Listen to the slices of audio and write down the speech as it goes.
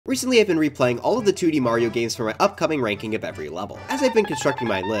Recently I've been replaying all of the 2D Mario games for my upcoming ranking of every level. As I've been constructing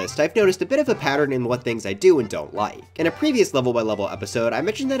my list, I've noticed a bit of a pattern in what things I do and don't like. In a previous level by level episode, I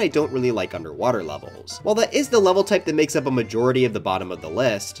mentioned that I don't really like underwater levels. While that is the level type that makes up a majority of the bottom of the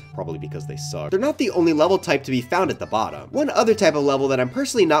list, probably because they suck, they're not the only level type to be found at the bottom. One other type of level that I'm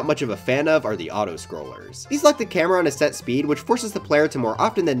personally not much of a fan of are the auto-scrollers. These lock the camera on a set speed, which forces the player to more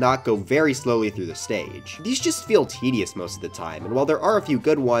often than not go very slowly through the stage. These just feel tedious most of the time, and while there are a few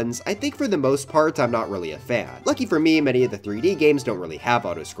good ones, I think for the most part I'm not really a fan. Lucky for me, many of the 3D games don't really have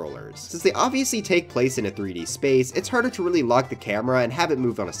auto-scrollers. Since they obviously take place in a 3D space, it's harder to really lock the camera and have it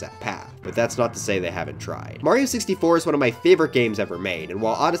move on a set path. But that's not to say they haven't tried. Mario 64 is one of my favorite games ever made, and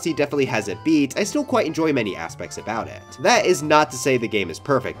while Odyssey definitely has it beat, I still quite enjoy many aspects about it. That is not to say the game is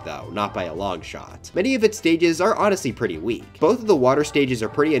perfect though, not by a long shot. Many of its stages are honestly pretty weak. Both of the water stages are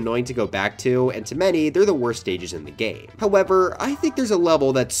pretty annoying to go back to, and to many, they're the worst stages in the game. However, I think there's a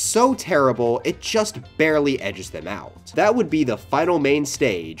level that's so terrible, it just barely edges them out. That would be the final main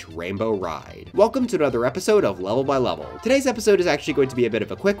stage, Rainbow Ride. Welcome to another episode of Level by Level. Today's episode is actually going to be a bit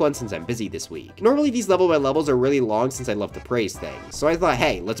of a quick one since I'm busy this week. Normally these level by levels are really long since I love to praise things, so I thought,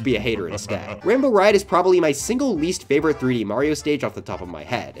 hey, let's be a hater instead. Rainbow Ride is probably my single least favorite 3D Mario stage off the top of my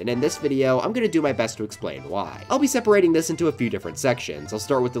head, and in this video, I'm going to do my best to explain why. I'll be separating this into a few different sections. I'll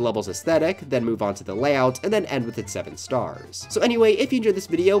start with the level's aesthetic, then move on to the layout, and then end with its 7 stars. So anyway, if you enjoyed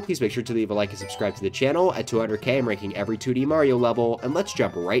this video, please make sure to leave a like and subscribe to the channel. At 200k, I'm ranking every 2D Mario level, and let's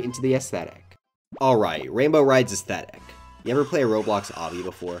jump right into the aesthetic. Alright, Rainbow Ride's aesthetic. You ever play a Roblox obby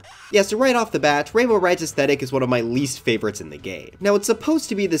before? Yeah, so right off the bat, Rainbow Ride's aesthetic is one of my least favorites in the game. Now, it's supposed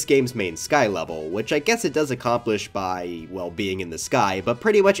to be this game's main sky level, which I guess it does accomplish by, well, being in the sky, but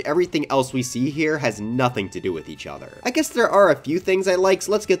pretty much everything else we see here has nothing to do with each other. I guess there are a few things I like,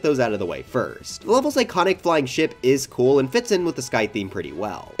 so let's get those out of the way first. The level's iconic flying ship is cool and fits in with the sky theme pretty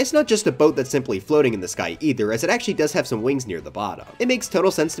well. It's not just a boat that's simply floating in the sky either, as it actually does have some wings near the bottom. It makes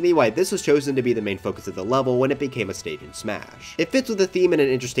total sense to me why this was chosen to be the main focus of the level when it became a stage in Smash. It fits with the theme in an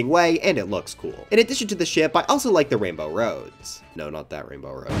interesting way, and it looks cool. In addition to the ship, I also like the rainbow roads. No, not that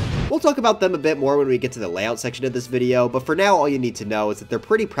rainbow road. We'll talk about them a bit more when we get to the layout section of this video, but for now all you need to know is that they're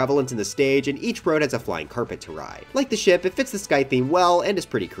pretty prevalent in the stage and each road has a flying carpet to ride. Like the ship, it fits the sky theme well and is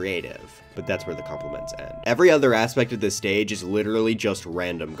pretty creative. But that's where the compliments end. Every other aspect of this stage is literally just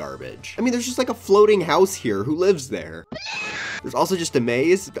random garbage. I mean, there's just like a floating house here. Who lives there? There's also just a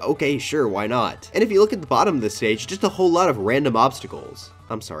maze. Okay, sure, why not? And if you look at the bottom of the stage, just a whole lot of random obstacles.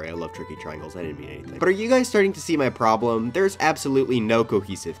 I'm sorry, I love tricky triangles, I didn't mean anything. But are you guys starting to see my problem? There's absolutely no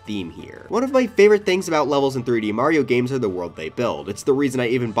cohesive theme here. One of my favorite things about levels in 3D Mario games are the world they build. It's the reason I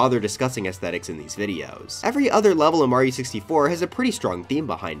even bother discussing aesthetics in these videos. Every other level in Mario 64 has a pretty strong theme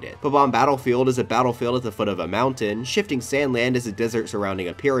behind it. Bob-omb Battlefield is a battlefield at the foot of a mountain, Shifting Sandland is a desert surrounding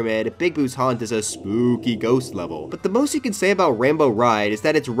a pyramid, Big Boo's Haunt is a spooky ghost level. But the most you can say about Rainbow Ride is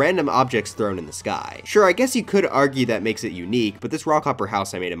that it's random objects thrown in the sky. Sure, I guess you could argue that makes it unique, but this rock hopper house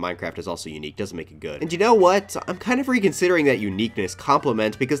I made in Minecraft is also unique, doesn't make it good. And you know what? I'm kind of reconsidering that uniqueness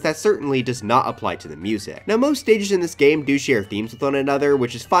compliment because that certainly does not apply to the music. Now, most stages in this game do share themes with one another,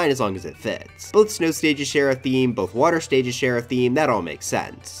 which is fine as long as it fits. Both snow stages share a theme, both water stages share a theme, that all makes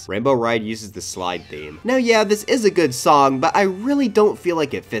sense. Rainbow Ride uses the slide theme. Now yeah, this is a good song, but I really don't feel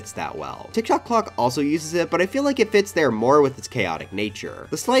like it fits that well. TikTok Clock also uses it, but I feel like it fits there more with its chaotic nature.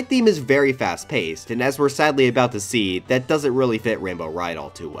 The slide theme is very fast paced, and as we're sadly about to see, that doesn't really fit Rainbow Ride all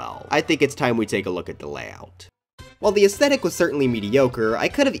too well. I think it's time we take a look at the layout. While the aesthetic was certainly mediocre, I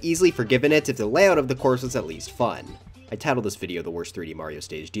could have easily forgiven it if the layout of the course was at least fun. I titled this video The Worst 3D Mario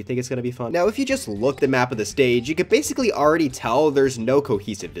Stage. Do you think it's gonna be fun? Now, if you just look at the map of the stage, you could basically already tell there's no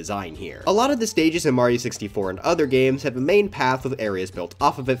cohesive design here. A lot of the stages in Mario 64 and other games have a main path with areas built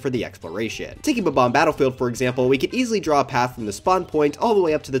off of it for the exploration. Taking Bob-omb Battlefield, for example, we could easily draw a path from the spawn point all the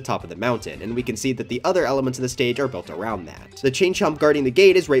way up to the top of the mountain, and we can see that the other elements of the stage are built around that. The chain chomp guarding the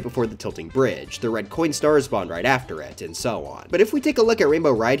gate is right before the tilting bridge, the red coin stars spawn right after it, and so on. But if we take a look at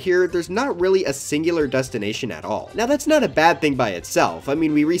Rainbow Ride here, there's not really a singular destination at all. Now, that's not a bad thing by itself. I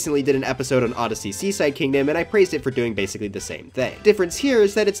mean, we recently did an episode on Odyssey Seaside Kingdom, and I praised it for doing basically the same thing. The difference here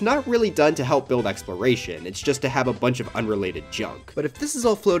is that it's not really done to help build exploration, it's just to have a bunch of unrelated junk. But if this is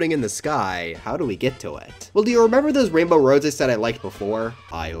all floating in the sky, how do we get to it? Well, do you remember those rainbow roads I said I liked before?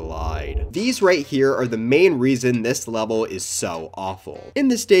 I lied. These right here are the main reason this level is so awful. In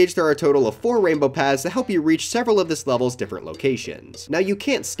this stage, there are a total of 4 rainbow paths that help you reach several of this level's different locations. Now, you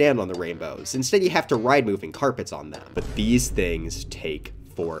can't stand on the rainbows, instead you have to ride moving carpets on them. But these things take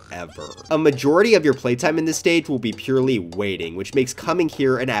forever. A majority of your playtime in this stage will be purely waiting, which makes coming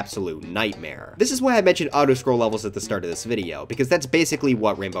here an absolute nightmare. This is why I mentioned auto-scroll levels at the start of this video, because that's basically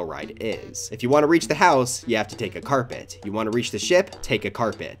what Rainbow Ride is. If you want to reach the house, you have to take a carpet. You want to reach the ship, take a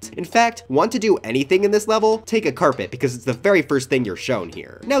carpet. In fact, want to do anything in this level, take a carpet, because it's the very first thing you're shown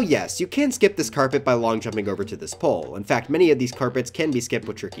here. Now yes, you can skip this carpet by long jumping over to this pole. In fact, many of these carpets can be skipped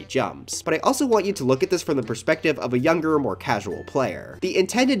with tricky jumps. But I also want you to look at this from the perspective of a younger, more casual player. The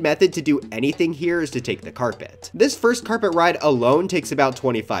intended method to do anything here is to take the carpet. This first carpet ride alone takes about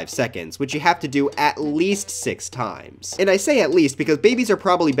 25 seconds, which you have to do at least 6 times. And I say at least because babies are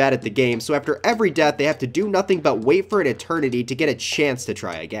probably bad at the game, so after every death they have to do nothing but wait for an eternity to get a chance to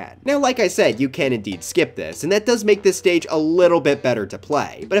try again. Now like I said, you can indeed skip this, and that does make this stage a little bit better to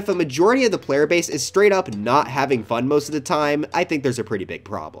play, but if a majority of the player base is straight up not having fun most of the time, I think there's a pretty big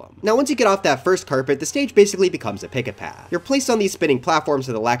problem. Now once you get off that first carpet, the stage basically becomes a pick-a-path. You're placed on these spinning platforms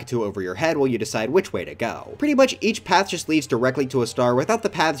with a Lakitu over your head while you decide which way to go. Pretty much each path just leads directly to a star without the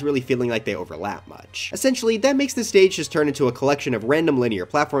paths really feeling like they overlap much. Essentially, that makes the stage just turn into a collection of random linear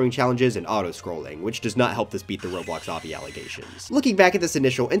platforming challenges and auto-scrolling, which does not help this beat the Roblox obby allegations. Looking back at this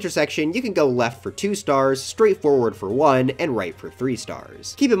initial intersection, you can go left for 2 stars, straight forward for 1, and right for 3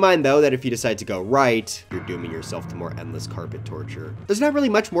 stars. Keep in mind though that if you decide to go right, you're dooming yourself to more endless carpet torture. There's not really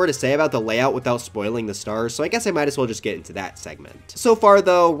much more to say about the layout without spoiling the stars, so I guess I might as well just get into that segment. So far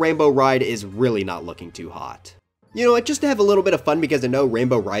though, Rainbow Ride is really not looking too hot. You know what, just to have a little bit of fun because I know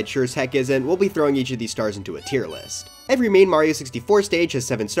Rainbow Ride sure as heck isn't, we'll be throwing each of these stars into a tier list. Every main Mario 64 stage has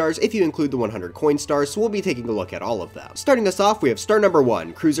 7 stars if you include the 100 coin stars, so we'll be taking a look at all of them. Starting us off, we have star number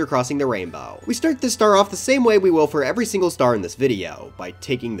 1, Cruiser Crossing the Rainbow. We start this star off the same way we will for every single star in this video, by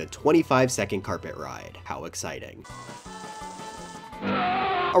taking the 25-second carpet ride. How exciting.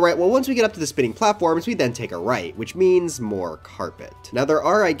 Alright, well once we get up to the spinning platforms, we then take a right, which means more carpet. Now there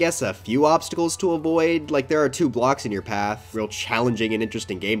are, I guess, a few obstacles to avoid, like there are 2 blocks in your path. Real challenging and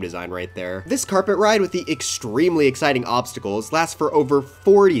interesting game design right there. This carpet ride with the extremely exciting obstacles lasts for over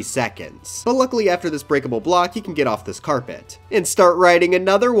 40 seconds. But luckily after this breakable block, you can get off this carpet and start riding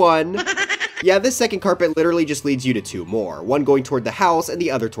another one. Yeah, this second carpet literally just leads you to 2 more, one going toward the house and the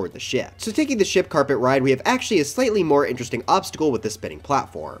other toward the ship. So taking the ship carpet ride, we have actually a slightly more interesting obstacle with the spinning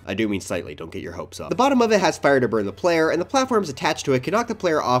platform. I do mean slightly, don't get your hopes up. The bottom of it has fire to burn the player, and the platforms attached to it can knock the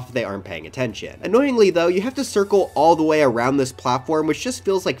player off if they aren't paying attention. Annoyingly though, you have to circle all the way around this platform, which just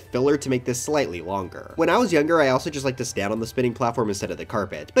feels like filler to make this slightly longer. When I was younger, I also just like to stand on the spinning platform instead of the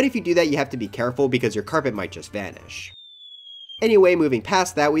carpet, but if you do that, you have to be careful because your carpet might just vanish. Anyway, moving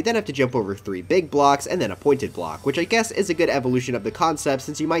past that, we then have to jump over 3 big blocks and then a pointed block, which I guess is a good evolution of the concept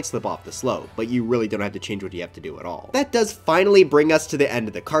since you might slip off the slope, but you really don't have to change what you have to do at all. That does finally bring us to the end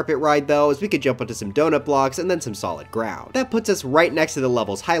of the carpet ride though, as we could jump onto some donut blocks and then some solid ground. That puts us right next to the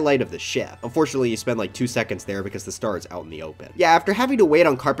level's highlight of the ship. Unfortunately, you spend like 2 seconds there because the star is out in the open. Yeah, after having to wait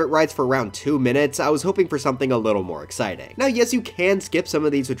on carpet rides for around 2 minutes, I was hoping for something a little more exciting. Now yes, you can skip some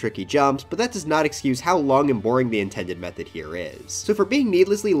of these with tricky jumps, but that does not excuse how long and boring the intended method here is. So for being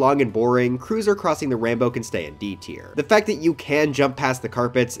needlessly long and boring, Cruiser Crossing the Rainbow can stay in D tier. The fact that you can jump past the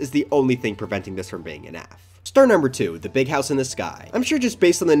carpets is the only thing preventing this from being an F. Star number 2, the big house in the sky. I'm sure just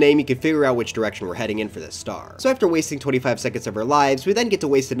based on the name you can figure out which direction we're heading in for this star. So after wasting 25 seconds of our lives, we then get to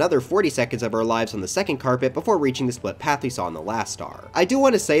waste another 40 seconds of our lives on the second carpet before reaching the split path we saw in the last star. I do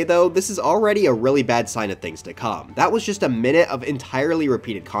want to say though, this is already a really bad sign of things to come. That was just a minute of entirely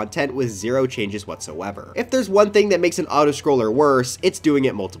repeated content with 0 changes whatsoever. If there's one thing that makes an auto-scroller worse, it's doing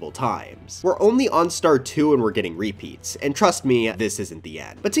it multiple times. We're only on star 2 and we're getting repeats, and trust me, this isn't the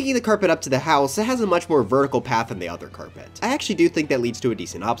end. But taking the carpet up to the house, it has a much more vertical path than the other carpet. I actually do think that leads to a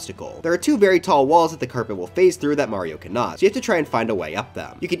decent obstacle. There are 2 very tall walls that the carpet will phase through that Mario cannot, so you have to try and find a way up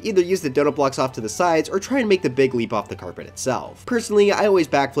them. You can either use the donut blocks off to the sides or try and make the big leap off the carpet itself. Personally, I always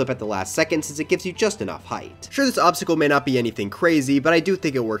backflip at the last second since it gives you just enough height. Sure, this obstacle may not be anything crazy, but I do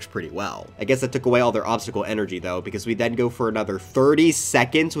think it works pretty well. I guess that took away all their obstacle energy though, because we then go for another 30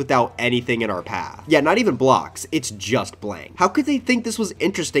 seconds without anything in our path. Yeah, not even blocks, it's just blank. How could they think this was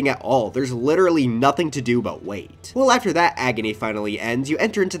interesting at all? There's literally nothing to do but wait. Well, after that agony finally ends, you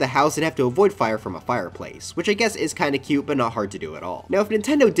enter into the house and have to avoid fire from a fireplace, which I guess is kinda cute but not hard to do at all. Now if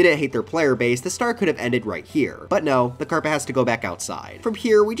Nintendo didn't hate their player base, the star could have ended right here, but no, the carpet has to go back outside. From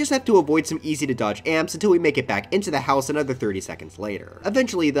here, we just have to avoid some easy to dodge amps until we make it back into the house another 30 seconds later.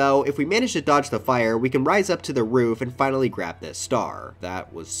 Eventually though, if we manage to dodge the fire, we can rise up to the roof and finally grab this star.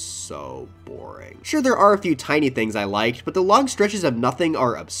 That was so boring. Sure, there are a few tiny things I liked, but the long stretches of nothing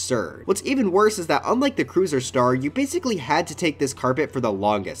are absurd. What's even worse is that unlike the cruiser star, you basically had to take this carpet for the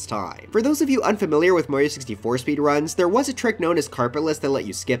longest time. For those of you unfamiliar with Mario 64 speedruns, there was a trick known as carpetless that let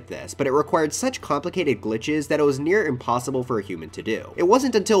you skip this, but it required such complicated glitches that it was near impossible for a human to do. It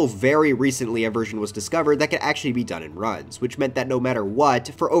wasn't until very recently a version was discovered that could actually be done in runs, which meant that no matter what,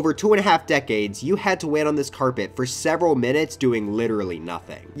 for over 2.5 decades, you had to wait on this carpet for several minutes doing literally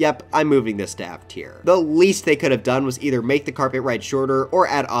nothing. Yep, I'm moving this to F tier. The least they could have done was either make the carpet ride shorter or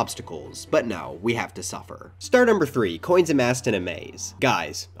add obstacles, but no, we have to suffer. Star number 3, coins amassed in a maze.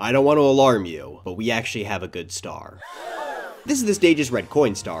 Guys, I don't want to alarm you, but we actually have a good star. This is the stage's red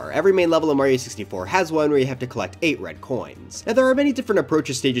coin star. Every main level of Mario 64 has one where you have to collect 8 red coins. Now there are many different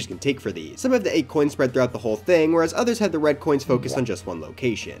approaches stages can take for these. Some have the 8 coins spread throughout the whole thing, whereas others have the red coins focused on just one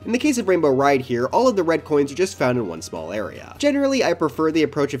location. In the case of Rainbow Ride here, all of the red coins are just found in one small area. Generally, I prefer the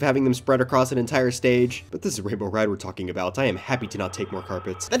approach of having them spread across an entire stage, but this is Rainbow Ride we're talking about. I am happy to not take more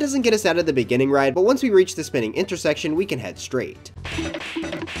carpets. That doesn't get us out of the beginning ride, but once we reach the spinning intersection, we can head straight.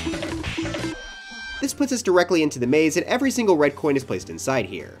 This puts us directly into the maze, and every single red coin is placed inside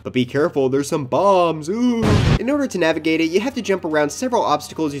here. But be careful, there's some bombs, ooh! In order to navigate it, you have to jump around several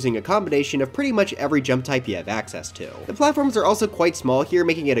obstacles using a combination of pretty much every jump type you have access to. The platforms are also quite small here,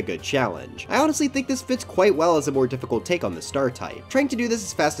 making it a good challenge. I honestly think this fits quite well as a more difficult take on the star type. Trying to do this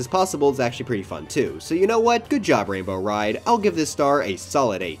as fast as possible is actually pretty fun too, so you know what? Good job, Rainbow Ride. I'll give this star a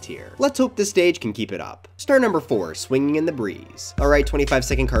solid A tier. Let's hope this stage can keep it up. Star number 4, swinging in the breeze. Alright,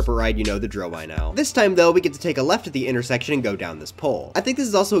 25-second carpet ride, you know the drill by now. This time though, we get to take a left at the intersection and go down this pole. I think this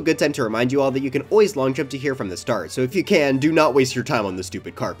is also a good time to remind you all that you can always long jump to here from the start, so if you can, do not waste your time on the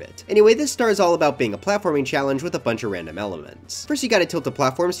stupid carpet. Anyway, this star is all about being a platforming challenge with a bunch of random elements. First you gotta tilt the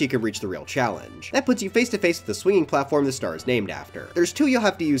platform so you can reach the real challenge. That puts you face to face with the swinging platform the star is named after. There's 2 you'll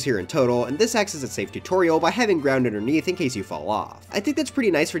have to use here in total, and this acts as a safe tutorial by having ground underneath in case you fall off. I think that's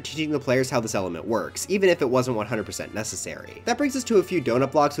pretty nice for teaching the players how this element works, even if it wasn't 100% necessary. That brings us to a few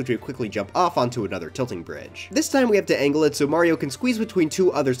donut blocks which we quickly jump off onto another tilting bridge. This time we have to angle it so Mario can squeeze between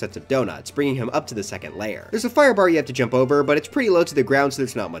 2 other sets of donuts, bringing him up to the second layer. There's a fire bar you have to jump over, but it's pretty low to the ground so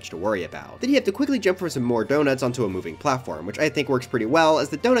there's not much to worry about. Then you have to quickly jump for some more donuts onto a moving platform, which I think works pretty well as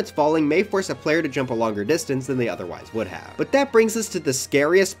the donuts falling may force a player to jump a longer distance than they otherwise would have. But that brings us to the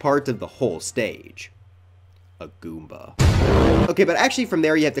scariest part of the whole stage. A Goomba. Okay, but actually from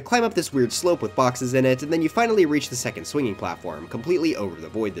there you have to climb up this weird slope with boxes in it, and then you finally reach the second swinging platform, completely over the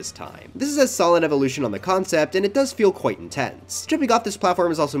void this time. This is a solid evolution on the concept, and it does feel quite intense. Jumping off this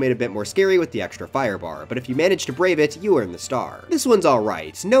platform is also made a bit more scary with the extra fire bar, but if you manage to brave it, you earn the star. This one's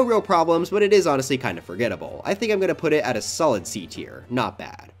alright, no real problems, but it is honestly kind of forgettable. I think I'm gonna put it at a solid C tier, not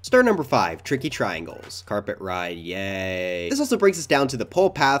bad. Star number 5, tricky triangles. Carpet ride, yay. This also brings us down to the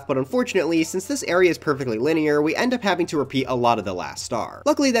pole path, but unfortunately, since this area is perfectly linear, we end up having to repeat a lot of the last star.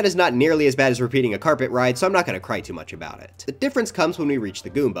 Luckily, that is not nearly as bad as repeating a carpet ride, so I'm not gonna cry too much about it. The difference comes when we reach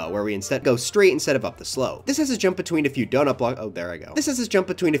the Goomba, where we instead go straight instead of up the slope. This has us jump between a few donut blocks. Oh, there I go. This has us jump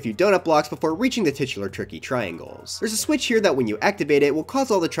between a few donut blocks before reaching the titular tricky triangles. There's a switch here that when you activate it will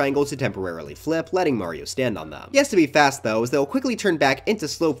cause all the triangles to temporarily flip, letting Mario stand on them. He has to be fast though, as they'll quickly turn back into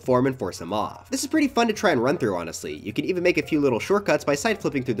slope form and force him off. This is pretty fun to try and run through, honestly. You can even make a few little shortcuts by side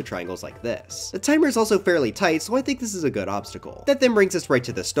flipping through the triangles like this. The timer is also fairly tight, so I think this is a good obstacle. That then brings us right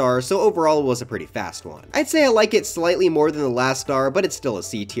to the star, so overall it was a pretty fast one. I'd say I like it slightly more than the last star, but it's still a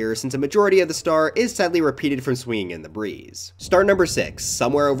C tier since a majority of the star is sadly repeated from swinging in the breeze. Star number 6,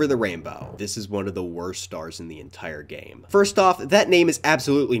 somewhere over the rainbow. This is one of the worst stars in the entire game. First off, that name is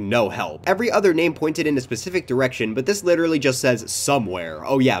absolutely no help. Every other name pointed in a specific direction, but this literally just says somewhere.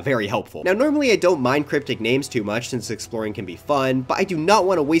 Oh yeah, very helpful. Now normally I don't mind cryptic names too much since exploring can be fun, but I do not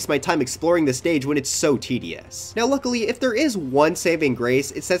want to waste my time exploring the stage when it's so tedious. Now luckily, if there is one saving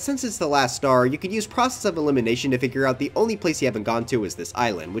grace, it's that since it's the last star, you can use process of elimination to figure out the only place you haven't gone to is this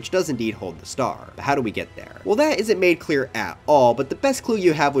island, which does indeed hold the star. But how do we get there? Well, that isn't made clear at all, but the best clue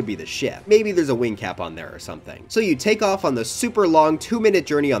you have would be the ship. Maybe there's a wing cap on there or something. So you take off on the super long 2-minute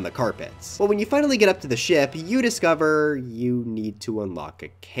journey on the carpets. Well, when you finally get up to the ship, you discover you need to unlock a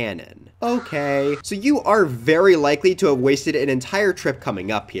cannon. Okay, so you are very likely to have wasted an entire trip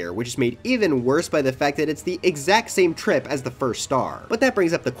coming up here, which is made even worse by the fact that it's the exact same trip as the first star. But that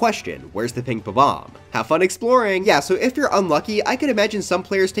brings up the question, where's the pink bomb? Have fun exploring! Yeah, so if you're unlucky, I could imagine some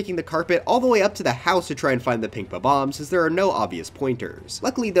players taking the carpet all the way up to the house to try and find the pink bomb, since there are no obvious pointers.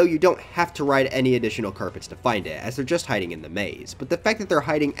 Luckily though, you don't have to ride any additional carpets to find it, as they're just hiding in the maze. But the fact that they're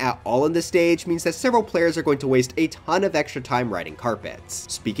hiding at all in this stage means that several players are going to waste a ton of extra time riding carpets.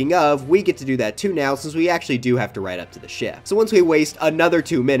 Speaking of, we get to do that too now, since we actually do have to ride up to the ship. So once we waste another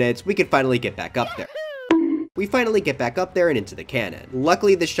 2 minutes, we can finally get back up there. We finally get back up there and into the cannon.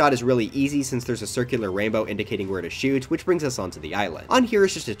 Luckily, this shot is really easy since there's a circular rainbow indicating where to shoot, which brings us onto the island. On here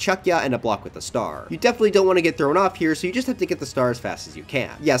is just a chuck ya and a block with a star. You definitely don't want to get thrown off here, so you just have to get the star as fast as you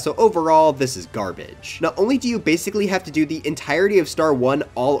can. Yeah, so overall, this is garbage. Not only do you basically have to do the entirety of Star 1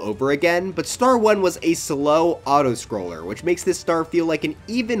 all over again, but Star 1 was a slow auto-scroller, which makes this star feel like an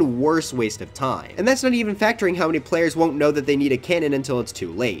even worse waste of time. And that's not even factoring how many players won't know that they need a cannon until it's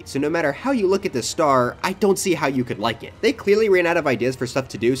too late, so no matter how you look at this star, I don't see how you could like it. They clearly ran out of ideas for stuff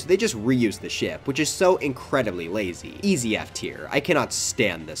to do, so they just reused the ship, which is so incredibly lazy. Easy F tier. I cannot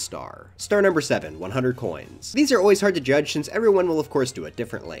stand this star. Star number 7, 100 coins. These are always hard to judge since everyone will of course do it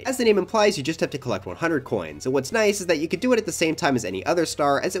differently. As the name implies, you just have to collect 100 coins, and what's nice is that you can do it at the same time as any other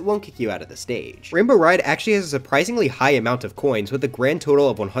star, as it won't kick you out of the stage. Rainbow Ride actually has a surprisingly high amount of coins with a grand total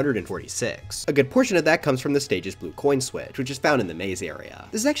of 146. A good portion of that comes from the stage's blue coin switch, which is found in the maze area.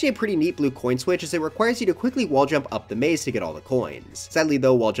 This is actually a pretty neat blue coin switch as it requires you to quickly wall jump up the maze to get all the coins. Sadly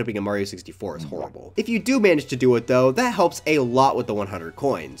though, wall jumping in Mario 64 is horrible. If you do manage to do it though, that helps a lot with the 100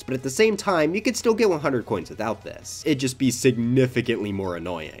 coins, but at the same time, you could still get 100 coins without this. It'd just be significantly more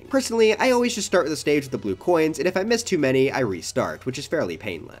annoying. Personally, I always just start the stage with the blue coins, and if I miss too many, I restart, which is fairly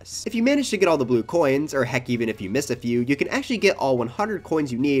painless. If you manage to get all the blue coins, or heck even if you miss a few, you can actually get all 100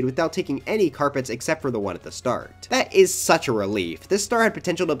 coins you need without taking any carpets except for the one at the start. That is such a relief. This star had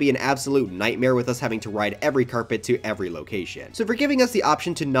potential to be an absolute nightmare with us having to ride every carpet to every location. So for giving us the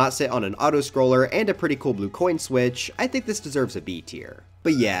option to not sit on an auto-scroller and a pretty cool blue coin switch, I think this deserves a B tier.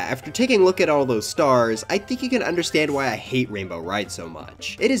 But yeah, after taking a look at all those stars, I think you can understand why I hate Rainbow Ride so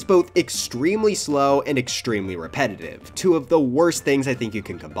much. It is both extremely slow and extremely repetitive, two of the worst things I think you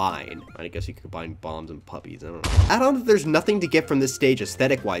can combine. I guess you can combine bombs and puppies, I don't know. Add on that there's nothing to get from this stage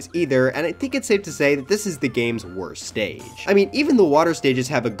aesthetic-wise either, and I think it's safe to say that this is the game's worst stage. I mean, even the water stages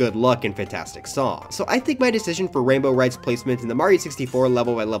have a good look and fantastic song, so I think my decision for Rainbow Ride's placement in the Mario 64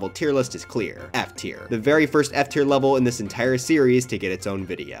 level by level tier list is clear. F tier. The very first F tier level in this entire series to get its own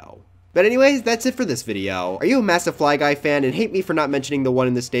video. But anyways, that's it for this video. Are you a massive Fly Guy fan and hate me for not mentioning the one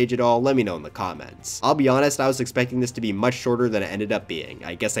in the stage at all? Let me know in the comments. I'll be honest, I was expecting this to be much shorter than it ended up being.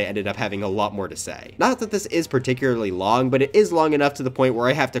 I guess I ended up having a lot more to say. Not that this is particularly long, but it is long enough to the point where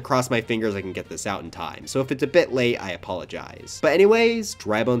I have to cross my fingers I can get this out in time. So if it's a bit late, I apologize. But anyways,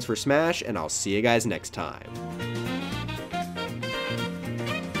 dry bones for Smash, and I'll see you guys next time.